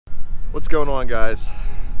What's going on, guys?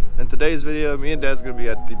 In today's video, me and Dad's gonna be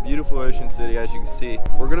at the beautiful Ocean City. As you can see,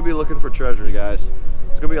 we're gonna be looking for treasure, guys.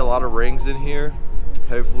 There's gonna be a lot of rings in here.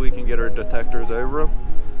 Hopefully we can get our detectors over them.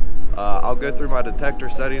 I'll go through my detector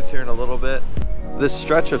settings here in a little bit. This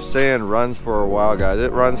stretch of sand runs for a while, guys.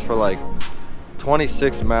 It runs for like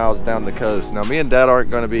 26 miles down the coast. Now, me and Dad aren't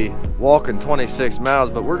going to be walking 26 miles,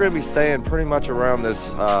 but we're going to be staying pretty much around this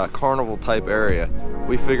carnival type area.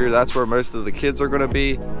 We figure that's where most of the kids are going to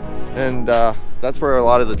be, and that's where a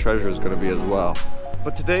lot of the treasure is going to be as well.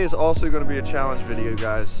 But today is also going to be a challenge video,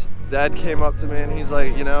 guys. Dad came up to me and he's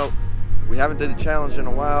like, you know, we haven't did a challenge in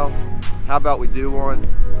a while. How about we do one?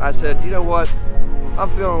 I said, you know what? I'm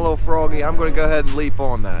feeling a little froggy. I'm going to go ahead and leap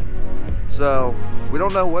on that. So we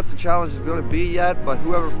don't know what the challenge is going to be yet, but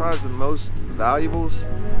whoever finds the most valuables,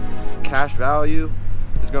 cash value,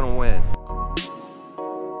 is going to win.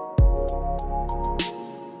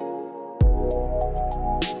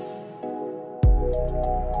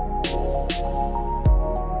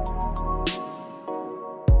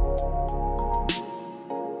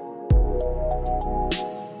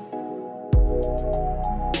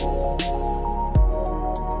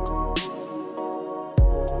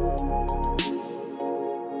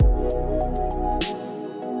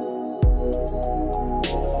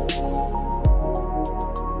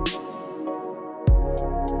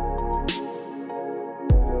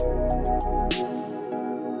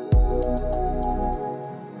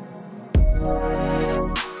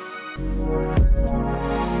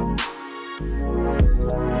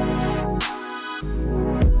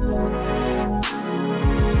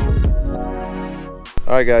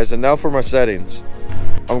 Alright, guys, and now for my settings.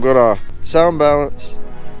 I'm gonna sound balance,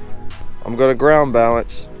 I'm gonna ground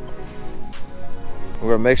balance, I'm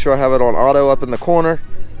gonna make sure I have it on auto up in the corner.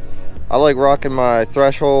 I like rocking my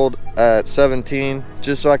threshold at 17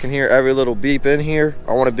 just so I can hear every little beep in here.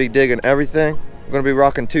 I want to be digging everything. I'm gonna be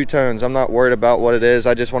rocking 2 tones. I'm not worried about what it is,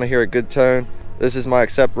 I just want to hear a good tone. This is my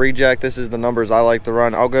accept reject. This is the numbers I like to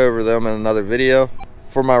run. I'll go over them in another video.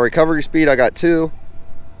 For my recovery speed, I got 2.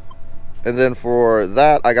 And then for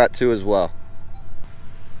that, I got 2 as well.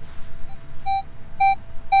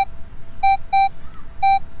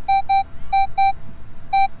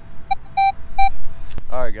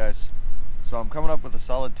 Alright, guys, so I'm coming up with a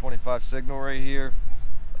solid 25 signal right here.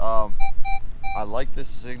 I like this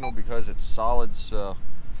signal because it's solid, so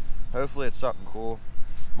hopefully it's something cool.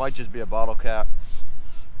 Might just be a bottle cap,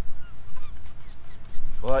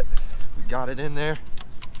 but we got it in there.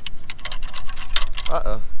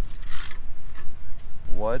 Uh-oh.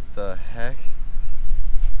 What the heck?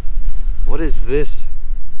 What is this?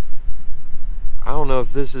 I don't know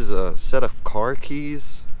if this is a set of car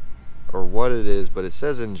keys or what it is, but it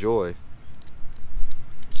says enjoy.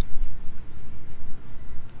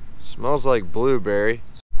 Smells like blueberry.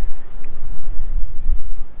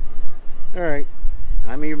 Alright,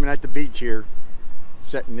 I'm even at the beach here,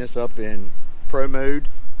 setting this up in Pro Mode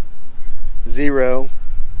 0,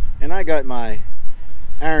 and I got my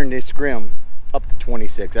iron disc scrim up to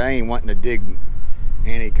 26. I ain't wanting to dig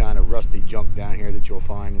any kind of rusty junk down here that you'll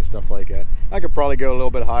find and stuff like that. I could probably go a little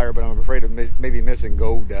bit higher, but I'm afraid of maybe missing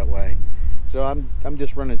gold that way. So I'm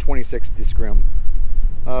just running 26 disc scrim.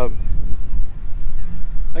 I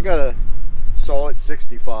got a solid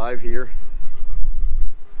 65 here.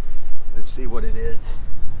 Let's see what it is.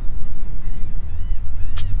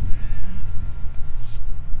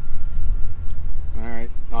 All right,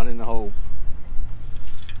 not in the hole.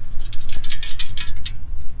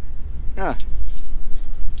 Ah.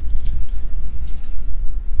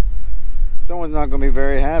 Someone's not going to be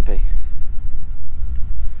very happy.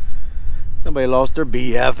 Somebody lost their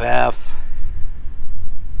BFF.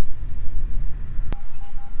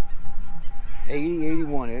 80,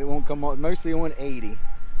 81. It won't come up. Mostly on 80.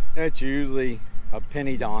 That's usually a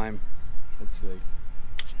penny dime. Let's see.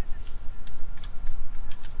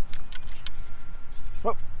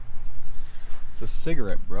 Oh. It's a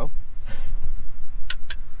cigarette, bro.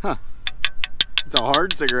 Huh. It's a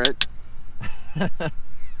hard cigarette. Is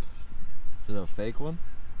it a fake one?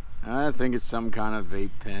 I think it's some kind of vape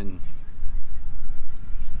pen.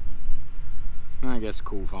 I guess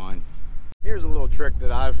cool, fine. Here's a little trick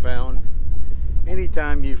that I've found.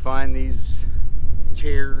 Anytime you find these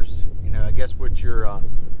chairs, you know, I guess what your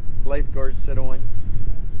lifeguards sit on,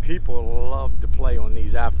 people love to play on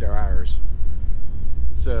these after hours.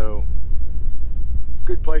 So,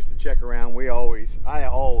 good place to check around. I always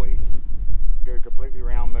go completely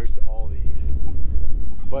around most of all these.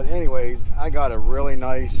 But anyways, I got a really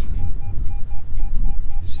nice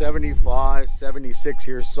 75, 76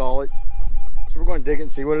 here solid. So we're going to dig it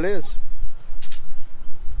and see what it is.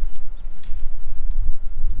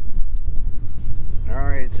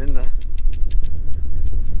 It's in the...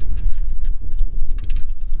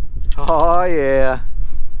 Oh yeah,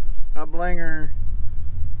 a blinger.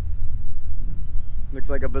 Looks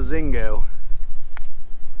like a bazingo.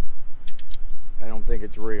 I don't think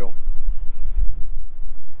it's real.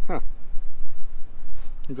 Huh.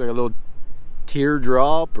 Looks like a little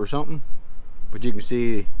teardrop or something. But you can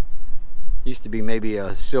see, used to be maybe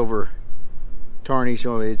a silver tarnish,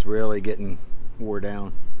 so it's really getting wore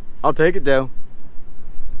down. I'll take it though.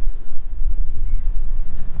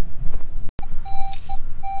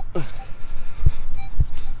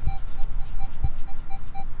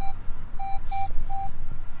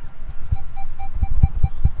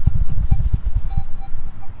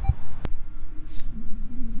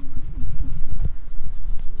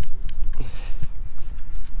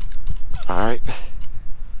 Alright.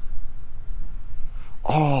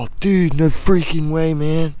 Oh, dude, no freaking way,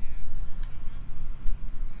 man.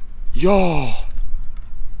 Y'all.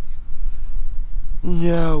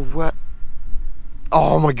 No, what?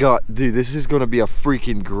 Oh my god, dude, this is gonna be a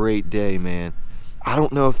freaking great day, man. I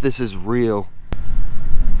don't know if this is real.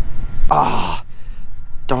 Ah,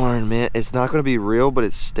 darn, man. It's not gonna be real, but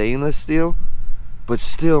it's stainless steel. But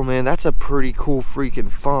still, man, that's a pretty cool freaking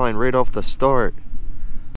find right off the start.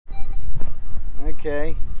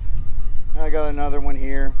 Okay, I got another one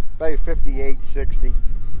here, about 58, 60.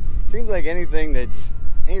 Seems like anything's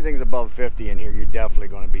above 50 in here, you're definitely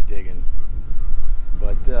going to be digging.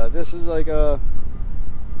 But this is like a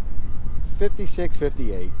 56,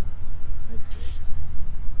 58. Let's see.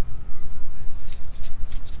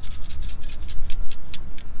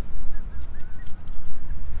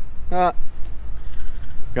 Got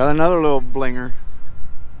another little blinger.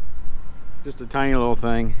 Just a tiny little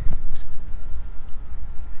thing.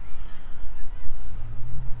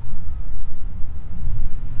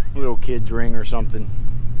 A little kid's ring or something.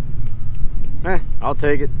 I'll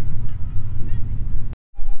take it.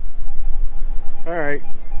 Alright,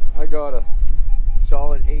 I got a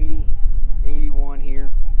solid 80, 81 here.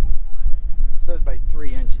 It says by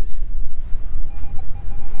 3 inches.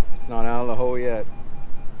 It's not out of the hole yet.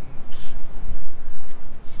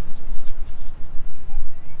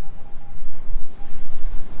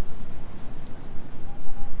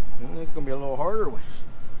 It's going to be a little harder one.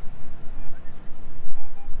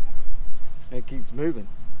 It keeps moving.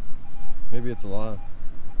 Maybe it's alive.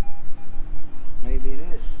 Maybe it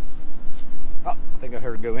is. Oh, I think I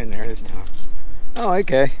heard it go in there this time. Oh,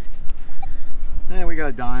 okay. And we got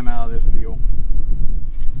a dime out of this deal.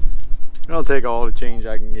 I'll take all the change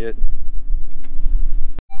I can get.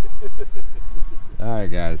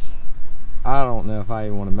 Alright guys, I don't know if I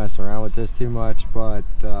even want to mess around with this too much, but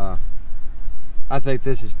I think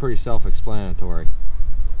this is pretty self-explanatory.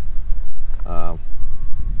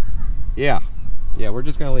 Yeah, we're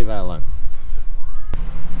just gonna leave that alone.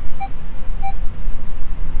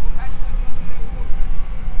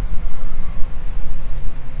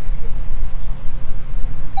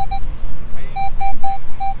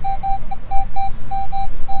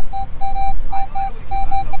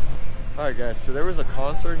 Alright guys, so there was a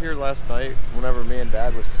concert here last night whenever me and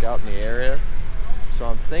Dad was scouting the area. So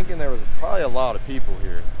I'm thinking there was probably a lot of people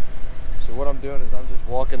here. So what I'm doing is I'm just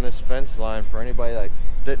walking this fence line for anybody that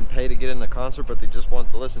didn't pay to get in the concert but they just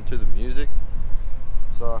want to listen to the music.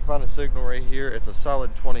 So I found a signal right here. It's a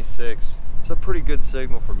solid 26. It's a pretty good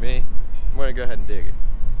signal for me. I'm going to go ahead and dig it.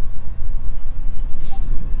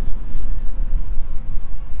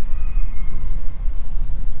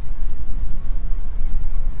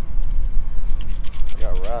 I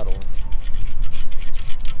got rattled.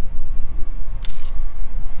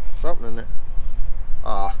 Something in there.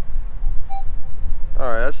 Ah.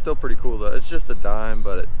 Alright, that's still pretty cool though. It's just a dime,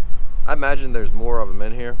 but I imagine there's more of them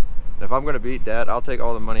in here. And if I'm going to beat Dad, I'll take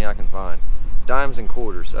all the money I can find. Dimes and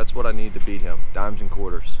quarters. That's what I need to beat him. Dimes and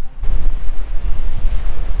quarters.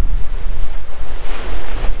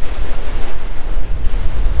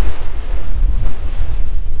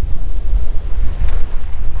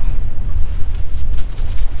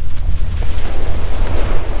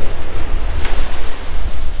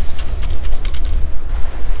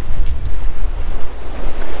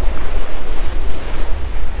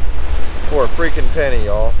 For a freaking penny,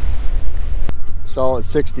 y'all. Solid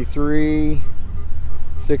 63,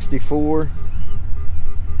 64.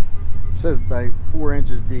 It says about 4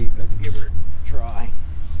 inches deep. Let's give her a try.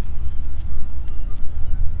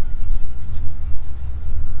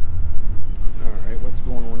 Alright, what's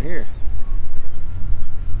going on here?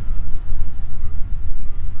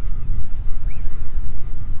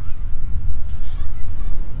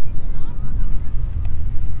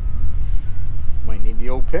 Might need the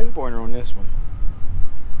old pin pointer on this one.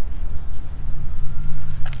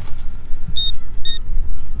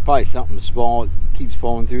 probably something small. It keeps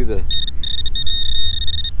falling through the.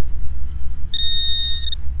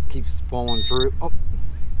 Keeps falling through. Oh.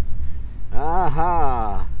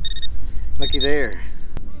 Aha! Looky there.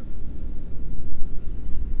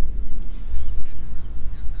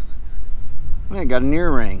 I got an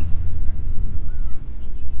earring.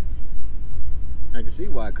 I can see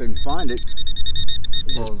why I couldn't find it.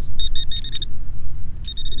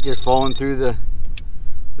 Just falling through the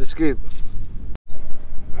scoop.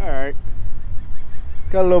 Alright.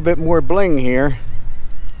 Got a little bit more bling here.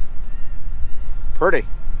 Pretty.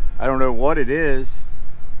 I don't know what it is.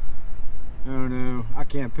 Oh no, I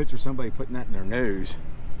can't picture somebody putting that in their nose.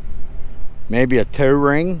 Maybe a toe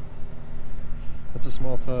ring? That's a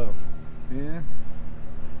small toe. Yeah.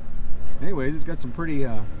 Anyways, it's got some pretty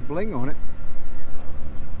bling on it.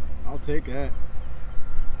 I'll take that.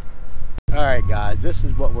 Alright guys, this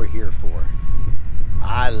is what we're here for.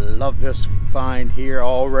 I love this find here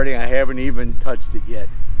already. I haven't even touched it yet.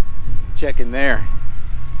 Check in there.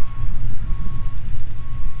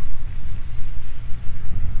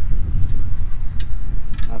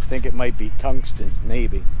 I think it might be tungsten,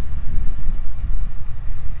 maybe.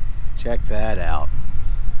 Check that out.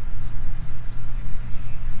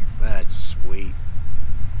 That's sweet.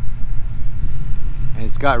 And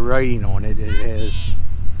it's got writing on it. It has.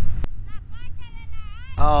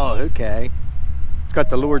 Oh, okay. It's got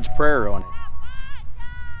the Lord's Prayer on it.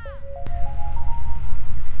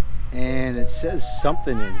 And it says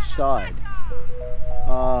something inside.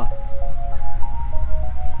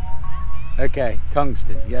 Okay,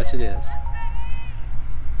 tungsten. Yes, it is.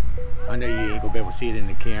 I know you ain't gonna be able to see it in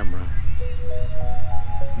the camera,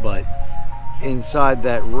 but inside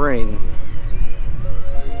that ring,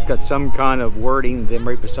 it's got some kind of wording. Then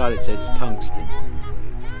right beside it says tungsten.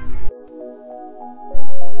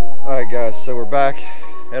 Alright guys, so we're back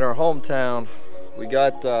in our hometown. We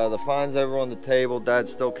got the finds over on the table.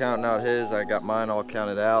 Dad's still counting out his. I got mine all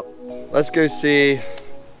counted out. Let's go see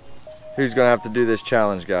who's gonna have to do this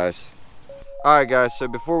challenge, guys. Alright guys, so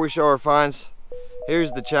before we show our finds,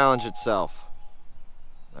 here's the challenge itself.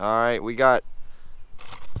 Alright, we got,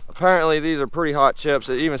 apparently these are pretty hot chips.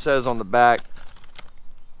 It even says on the back,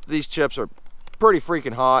 these chips are pretty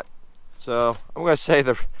freaking hot. So I'm gonna say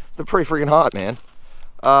they're pretty freaking hot, man.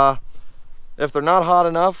 If they're not hot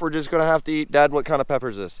enough, we're just gonna have to eat. Dad, what kind of pepper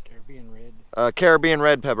is this? Caribbean red. Caribbean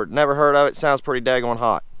red pepper. Never heard of it. Sounds pretty daggone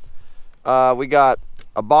hot. We got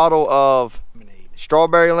a bottle of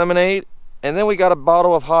strawberry lemonade, and then we got a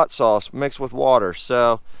bottle of hot sauce mixed with water.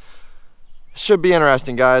 So it should be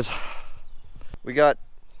interesting, guys. We got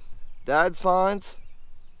Dad's finds.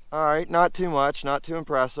 All right, not too much, not too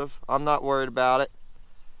impressive. I'm not worried about it.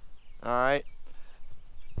 All right,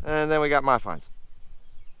 and then we got my finds.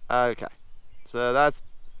 Okay, so that's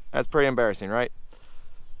pretty embarrassing, right?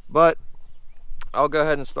 But I'll go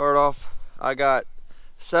ahead and start off. I got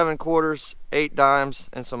 7 quarters, 8 dimes,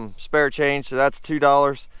 and some spare change, so that's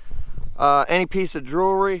 $2. Any piece of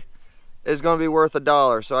jewelry is going to be worth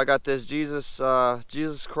 $1. So I got this Jesus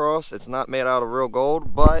cross. It's not made out of real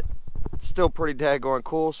gold, but it's still pretty daggone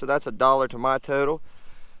cool. So that's $1 to my total.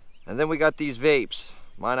 And then we got these vapes.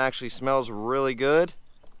 Mine actually smells really good.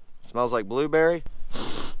 It smells like blueberry.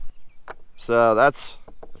 So that's,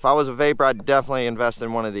 if I was a vapor, I'd definitely invest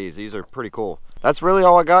in one of these. These are pretty cool. That's really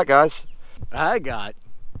all I got, guys. I got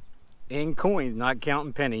in coins, not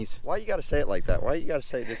counting pennies. Why you gotta say it like that? Why you gotta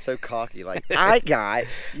say it just so cocky, like I got?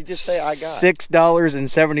 You just say I got.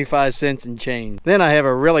 $6.75 in change. Then I have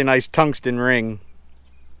a really nice tungsten ring.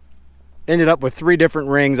 Ended up with 3 different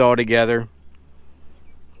rings all together.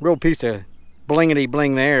 Real piece of blingity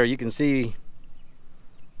bling there. You can see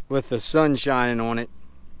with the sun shining on it.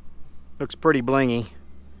 Looks pretty blingy.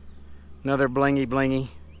 Another blingy blingy.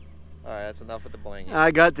 Alright, that's enough with the blingy.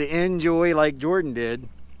 I got the Enjoy like Jordan did.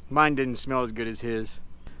 Mine didn't smell as good as his.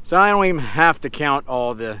 So I don't even have to count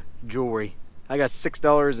all the jewelry. I got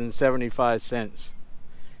 $6.75,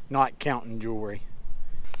 not counting jewelry.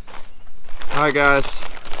 Alright guys,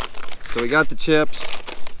 so we got the chips.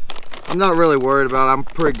 I'm not really worried about it. I'm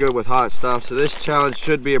pretty good with hot stuff, so this challenge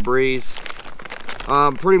should be a breeze.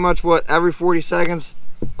 Pretty much what, every 40 seconds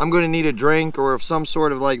I'm going to need a drink or of some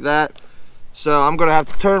sort of like that. So I'm going to have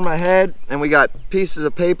to turn my head, and we got pieces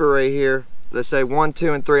of paper right here that say 1,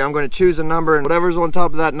 2, and 3. I'm going to choose a number, and whatever's on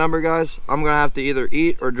top of that number, guys, I'm going to have to either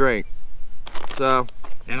eat or drink. So,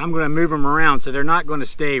 and I'm going to move them around so they're not going to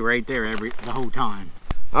stay right there the whole time.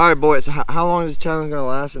 All right, boys. How long is this challenge going to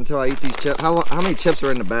last until I eat these chips? How many chips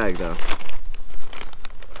are in the bag, though?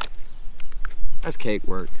 That's cake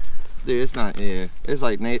work. Dude, it's not, yeah. It's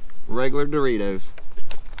like regular Doritos.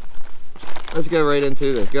 Let's go right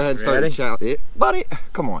into this. Go ahead and start Ready? the shout. Buddy,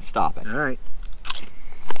 come on, stop it. All right.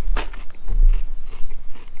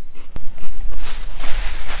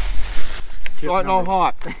 Starting off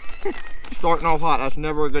hot. Starting off hot. That's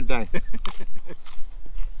never a good thing.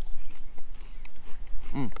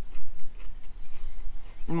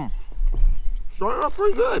 Starting off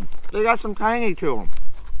pretty good. They got some tangy to them.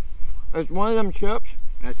 It's one of them chips.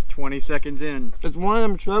 That's 20 seconds in. It's one of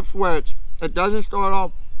them chips where it doesn't start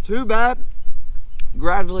off too bad,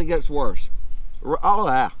 gradually gets worse. Oh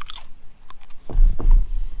yeah.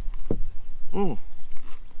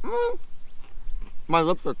 My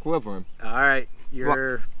lips are quivering. All right,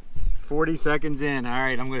 you're 40 seconds in. All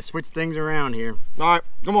right, I'm gonna switch things around here. All right,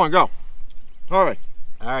 come on, go. All right.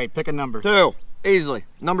 All right, pick a number. 2, easily.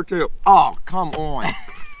 Number 2. Oh, come on.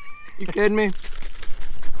 You kidding me?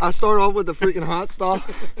 I start off with the freaking hot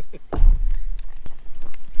stuff.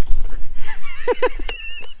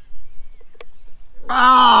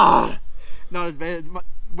 Ah, Not as bad.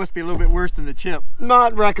 Must be a little bit worse than the chip.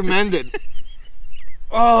 not recommended.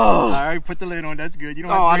 Oh. All right, put the lid on. That's good. You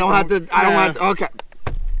don't. Oh, I don't have drink to. I don't no. have to. Okay.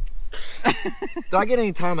 Do I get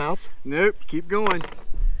any timeouts? Nope. Keep going.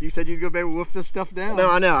 You said you was gonna be able to wolf this stuff down.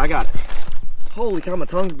 No, I know. I got it. Holy cow, my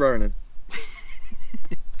tongue's burning.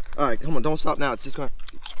 All right, come on. Don't stop now. It's just going.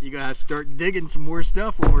 You're gonna have to start digging some more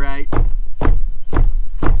stuff. All right. Come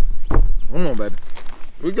on, baby.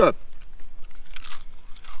 We good.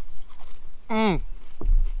 How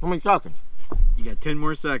many seconds? You got 10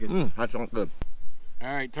 more seconds. That sounds good.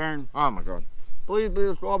 All right, turn. Oh my god. Please be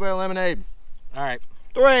the strawberry lemonade. All right.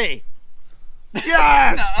 3.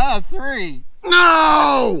 Yes! 3.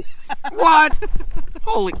 No! What?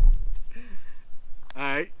 Holy. All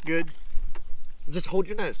right, good. Just hold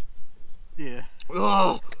your nose. Yeah.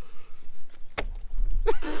 Oh.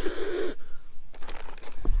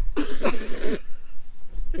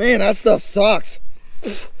 Man, that stuff sucks.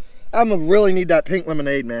 I'm gonna really need that pink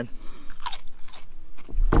lemonade, man.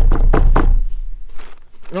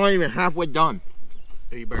 Not even halfway done.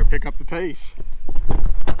 You better pick up the pace.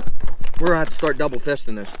 We're gonna have to start double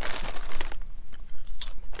fisting this.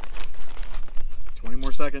 20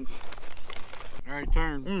 more seconds. All right,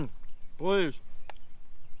 turn. Please.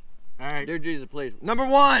 All right. Dear Jesus, please. Number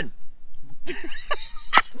 1.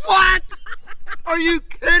 What? Are you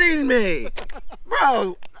kidding me?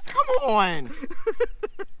 Bro, come on.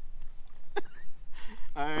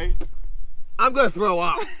 All right. I'm gonna throw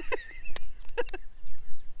up.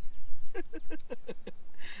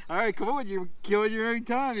 All right, come on. You're killing your own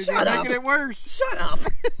time. You're Shut up. making it worse. Shut up.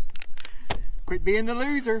 Quit being the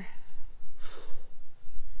loser.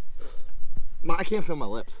 I can't feel my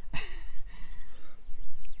lips.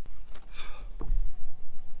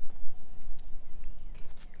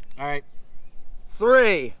 All right.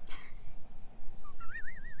 3.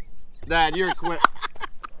 Dad, you're quit.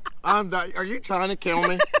 I'm done. Are you trying to kill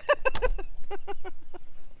me?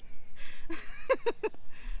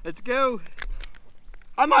 Let's go.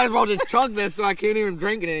 I might as well just chug this so I can't even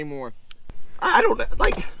drink it anymore. I don't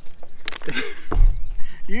like.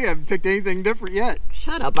 You haven't picked anything different yet.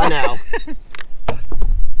 Shut up, I know.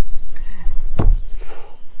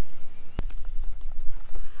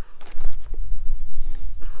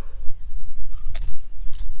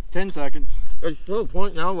 Ten seconds. It's to a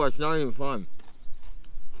point now where it's not even fun.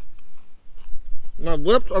 My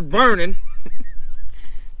lips are burning.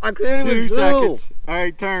 I can't even 2 chew. seconds. All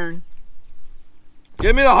right, turn.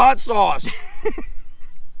 Give me the hot sauce.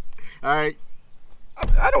 All right.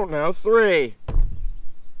 I don't know. 3.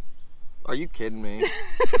 Are you kidding me?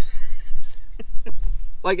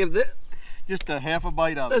 Like if this, Just a half a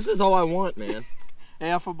bite of it. this is all I want, man.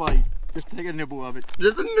 Half a bite. Just take a nibble of it.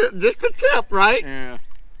 Just a tip, right? Yeah.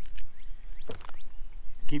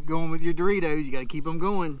 Keep going with your Doritos. You got to keep them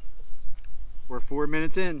going. We're 4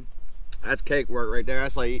 minutes in. That's cake work right there.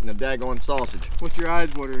 That's like eating a daggone sausage. What's your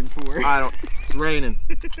eyes watering for? I don't. It's raining.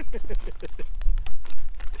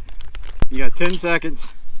 You got 10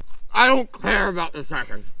 seconds. I don't care about the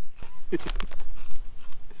seconds.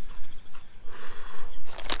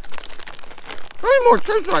 How many more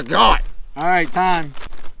chips I got? All right, time.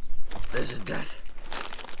 This is death.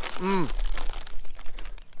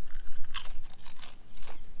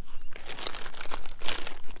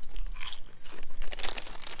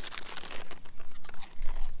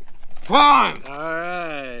 Time! All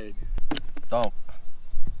right.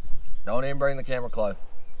 Don't even bring the camera close.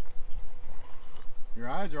 Your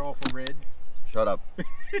eyes are awful red. Shut up.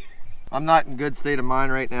 I'm not in good state of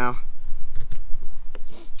mind right now.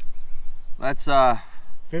 Let's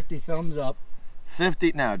 50 thumbs up.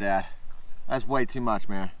 50. No, Dad. That's way too much,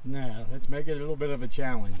 man. No, let's make it a little bit of a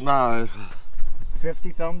challenge. No. 50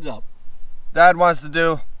 thumbs up. Dad wants to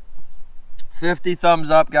do 50 thumbs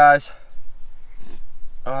up, guys.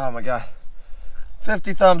 Oh my God.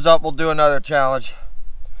 50 thumbs up, we'll do another challenge.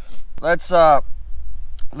 Let's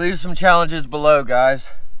leave some challenges below, guys.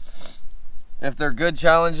 If they're good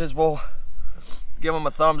challenges, we'll give them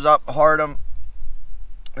a thumbs up, heart them,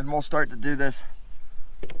 and we'll start to do this.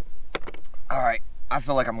 All right, I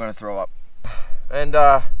feel like I'm gonna throw up. And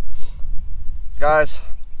guys,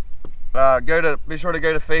 be sure to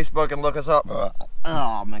go to Facebook and look us up.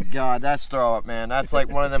 Oh my God, that's throw up, man. That's like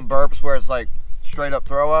one of them burps where it's like straight up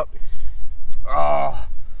throw up. Oh.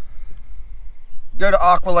 Go to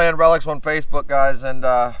Aqualand Relics on Facebook, guys, and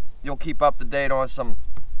you'll keep up to date on some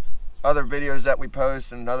other videos that we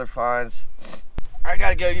post and other finds. I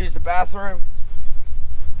gotta go use the bathroom.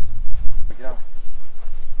 Yeah.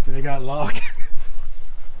 They got locked.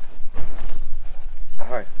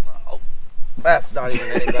 Alright. Oh, that's not even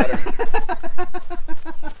any better.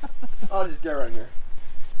 I'll just go right here.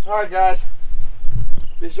 Alright, guys.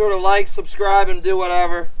 Be sure to like, subscribe, and do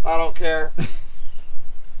whatever. I don't care.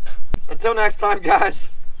 Until next time, guys,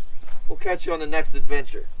 we'll catch you on the next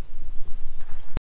adventure.